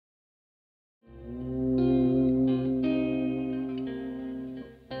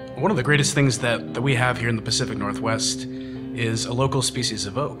One of the greatest things that we have here in the Pacific Northwest is a local species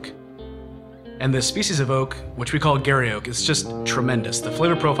of oak. And this species of oak, which we call garry oak, is just tremendous. The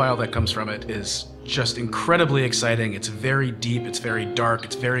flavor profile that comes from it is just incredibly exciting. It's very deep, it's very dark,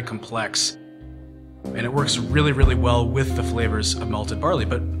 it's very complex. And it works really, really well with the flavors of malted barley.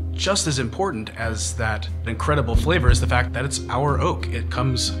 But just as important as that incredible flavor is the fact that it's our oak. It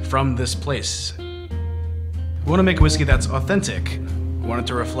comes from this place. We want to make a whiskey that's authentic. We want it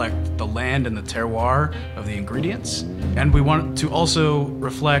to reflect the land and the terroir of the ingredients. And we want it to also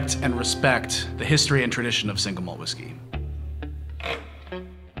reflect and respect the history and tradition of single malt whiskey.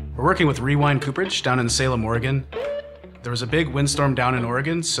 We're working with Rewind Cooperage down in Salem, Oregon. There was a big windstorm down in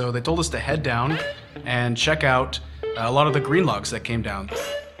Oregon, so they told us to head down and check out a lot of the green logs that came down.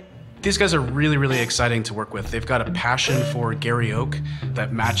 These guys are really, really exciting to work with. They've got a passion for garry oak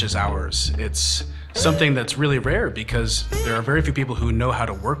that matches ours. It's something that's really rare because there are very few people who know how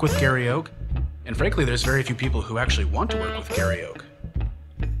to work with garry oak. And frankly, there's very few people who actually want to work with garry oak.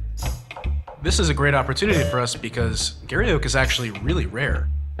 This is a great opportunity for us because garry oak is actually really rare.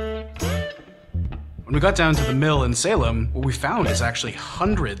 When we got down to the mill in Salem, what we found is actually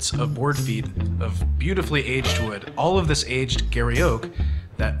hundreds of board feet of beautifully aged wood, all of this aged garry oak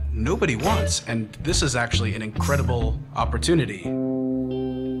that nobody wants, and this is actually an incredible opportunity.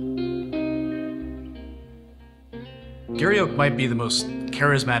 Garry oak might be the most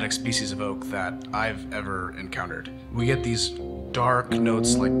charismatic species of oak that I've ever encountered. We get these dark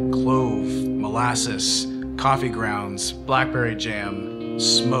notes like clove, molasses, coffee grounds, blackberry jam,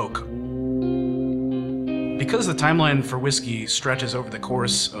 smoke. Because the timeline for whiskey stretches over the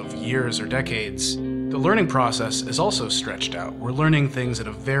course of years or decades, the learning process is also stretched out. We're learning things at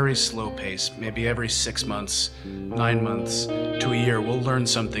a very slow pace. Maybe every 6 months, 9 months to a year, we'll learn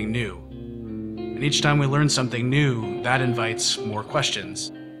something new. And each time we learn something new, that invites more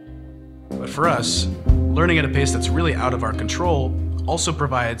questions. But for us, learning at a pace that's really out of our control also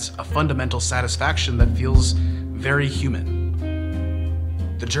provides a fundamental satisfaction that feels very human.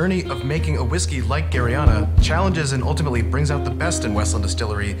 The journey of making a whiskey like Garyana challenges and ultimately brings out the best in Westland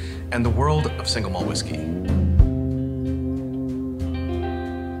Distillery and the world of single malt whiskey.